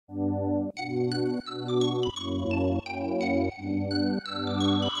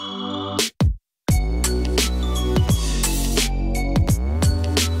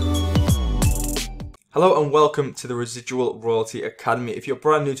Hello and welcome to the Residual Royalty Academy. If you're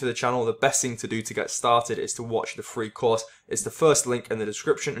brand new to the channel, the best thing to do to get started is to watch the free course. It's the first link in the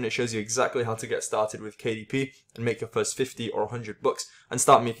description and it shows you exactly how to get started with KDP and make your first 50 or 100 bucks and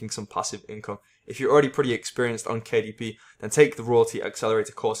start making some passive income. If you're already pretty experienced on KDP, then take the Royalty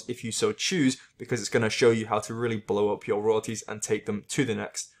Accelerator course if you so choose, because it's going to show you how to really blow up your royalties and take them to the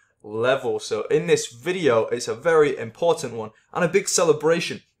next level. So in this video, it's a very important one and a big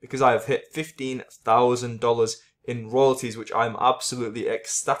celebration because I have hit $15,000 in royalties, which I'm absolutely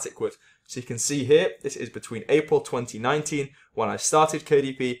ecstatic with. So you can see here, this is between April 2019 when I started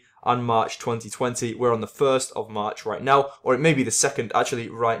KDP and March 2020. We're on the 1st of March right now, or it may be the 2nd actually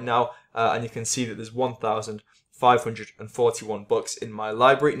right now, and you can see that there's 1,541 bucks in my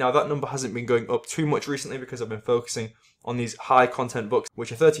library. Now that number hasn't been going up too much recently because I've been focusing on these high content books,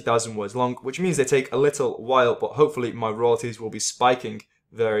 which are 30,000 words long, which means they take a little while, but hopefully my royalties will be spiking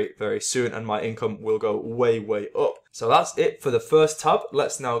very soon and my income will go way up. So that's it for the first tab.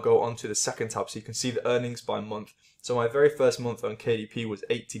 Let's now go on to the second tab so you can see the earnings by month. So my very first month on KDP was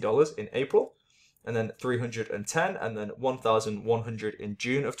 $80 in April, and then $310, and then $1,100 in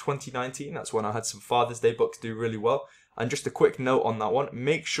June of 2019. That's when I had some Father's Day books do really well. And just a quick note on that one,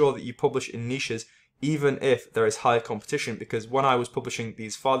 make sure that you publish in niches even if there is high competition, because when I was publishing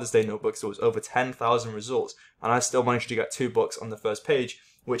these Father's Day notebooks, there was over 10,000 results, and I still managed to get 2 books on the first page,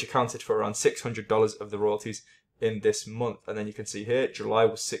 which accounted for around $600 of the royalties in this month. And then you can see here, July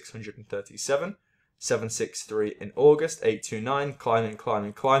was 637, 763 in August,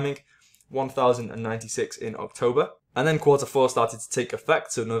 829, climbing, 1,096 in October. And then quarter 4 started to take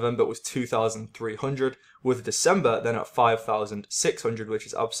effect, so November was 2,300, with December then at 5,600, which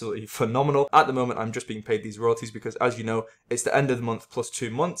is absolutely phenomenal. At the moment, I'm just being paid these royalties because, as you know, it's the end of the month plus 2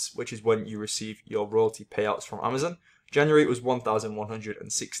 months, which is when you receive your royalty payouts from Amazon. January was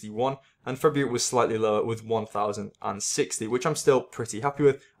 1,161, and February was slightly lower with 1,060, which I'm still pretty happy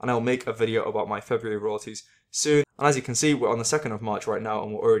with, and I'll make a video about my February royalties soon. And as you can see, we're on the 2nd of March right now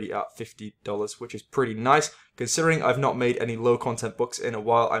and we're already at $50, which is pretty nice. Considering I've not made any low content books in a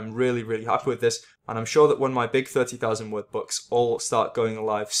while, I'm really happy with this. And I'm sure that when my big 30,000 word books all start going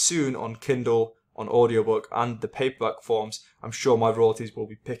live soon on Kindle, on audiobook and the paperback forms, I'm sure my royalties will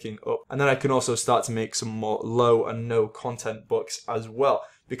be picking up. And then I can also start to make some more low and no content books as well.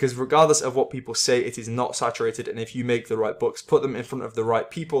 Because regardless of what people say, it is not saturated, and if you make the right books, put them in front of the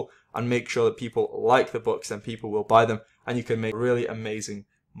right people and make sure that people like the books, then people will buy them and you can make really amazing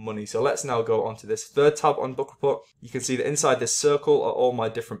money. So let's now go on to this third tab on Book Report. You can see that inside this circle are all my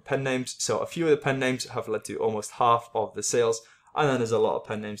different pen names. So a few of the pen names have led to almost half of the sales, and then there's a lot of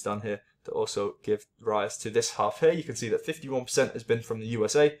pen names down here that also give rise to this half here. You can see that 51% has been from the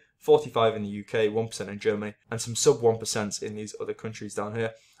USA, 45% in the UK, 1% in Germany, and some sub 1% in these other countries down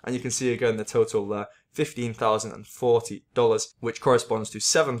here. And you can see again the total there, $15,040, which corresponds to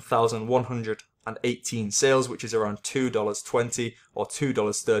 7,118 sales, which is around $2.20 or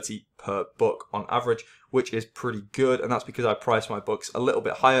 $2.30 per book on average, which is pretty good. And that's because I price my books a little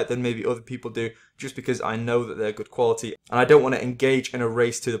bit higher than maybe other people do, just because I know that they're good quality. And I don't want to engage in a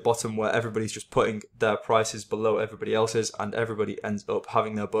race to the bottom where everybody's just putting their prices below everybody else's and everybody ends up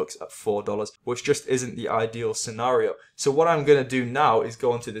having their books at $4, which just isn't the ideal scenario. So what I'm going to do now is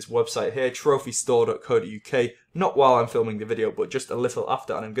go onto this website here, trophystore.co.uk, not while I'm filming the video, but just a little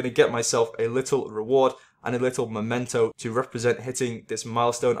after, and I'm going to get myself a little reward and a little memento to represent hitting this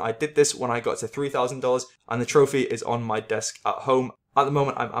milestone. I did this when I got to $3,000 and the trophy is on my desk at home. At the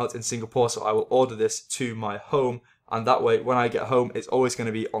moment I'm out in Singapore, so I will order this to my home, and that way when I get home it's always going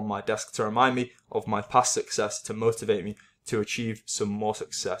to be on my desk to remind me of my past success, to motivate me to achieve some more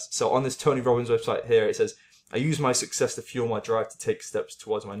success. So on this Tony Robbins website here, it says, I use my success to fuel my drive to take steps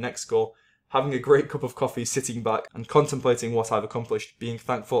towards my next goal. Having a great cup of coffee, sitting back and contemplating what I've accomplished, being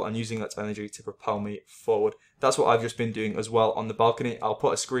thankful and using that energy to propel me forward. That's what I've just been doing as well on the balcony. I'll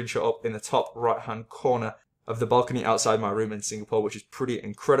put a screenshot up in the top right hand corner of the balcony outside my room in Singapore, which is pretty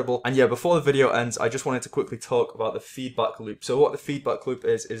incredible. And yeah, before the video ends, I just wanted to quickly talk about the feedback loop. So what the feedback loop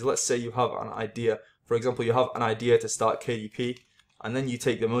is let's say you have an idea. For example, you have an idea to start KDP, and then you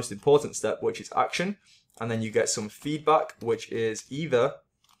take the most important step, which is action, and then you get some feedback, which is either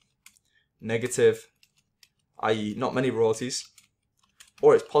negative, i.e. not many royalties,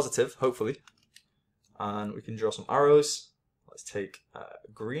 or it's positive, hopefully. And we can draw some arrows. Let's take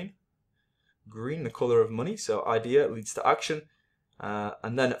green, the color of money. So idea leads to action.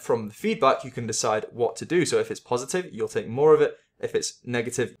 And then from the feedback, you can decide what to do. So if it's positive, you'll take more of it. If it's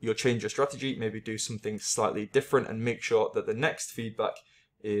negative, you'll change your strategy, maybe do something slightly different and make sure that the next feedback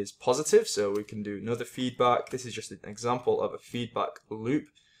is positive. So we can do another feedback. This is just an example of a feedback loop.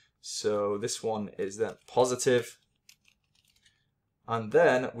 So this one is then positive. And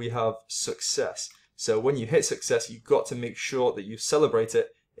then we have success. So when you hit success, you've got to make sure that you celebrate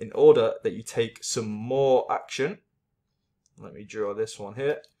it in order that you take some more action. Let me draw this one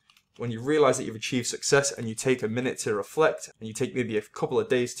here. When you realize that you've achieved success and you take a minute to reflect, and you take maybe a couple of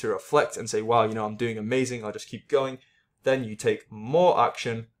days to reflect and say, wow, you know, I'm doing amazing, I'll just keep going. Then you take more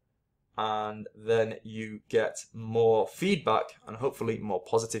action, and then you get more feedback, and hopefully more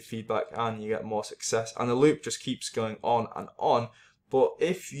positive feedback, and you get more success. And the loop just keeps going on and on. But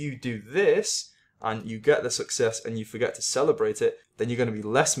if you do this, and you get the success and you forget to celebrate it, then you're going to be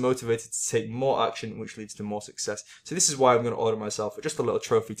less motivated to take more action, which leads to more success. So this is why I'm going to order myself just a little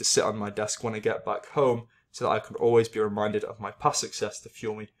trophy to sit on my desk when I get back home, so that I can always be reminded of my past success to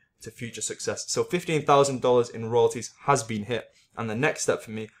fuel me to future success. So $15,000 in royalties has been hit, and the next step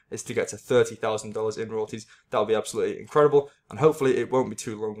for me is to get to $30,000 in royalties. That'll be absolutely incredible, and hopefully it won't be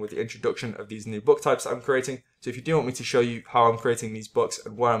too long with the introduction of these new book types that I'm creating. So if you do want me to show you how I'm creating these books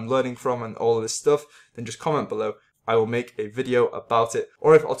and where I'm learning from and all of this stuff, then just comment below. I will make a video about it.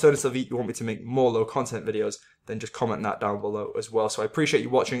 Or if alternatively you want me to make more low content videos, then just comment that down below as well. So I appreciate you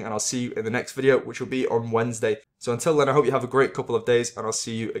watching, and I'll see you in the next video, which will be on Wednesday. So until then, I hope you have a great couple of days, and I'll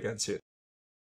see you again soon.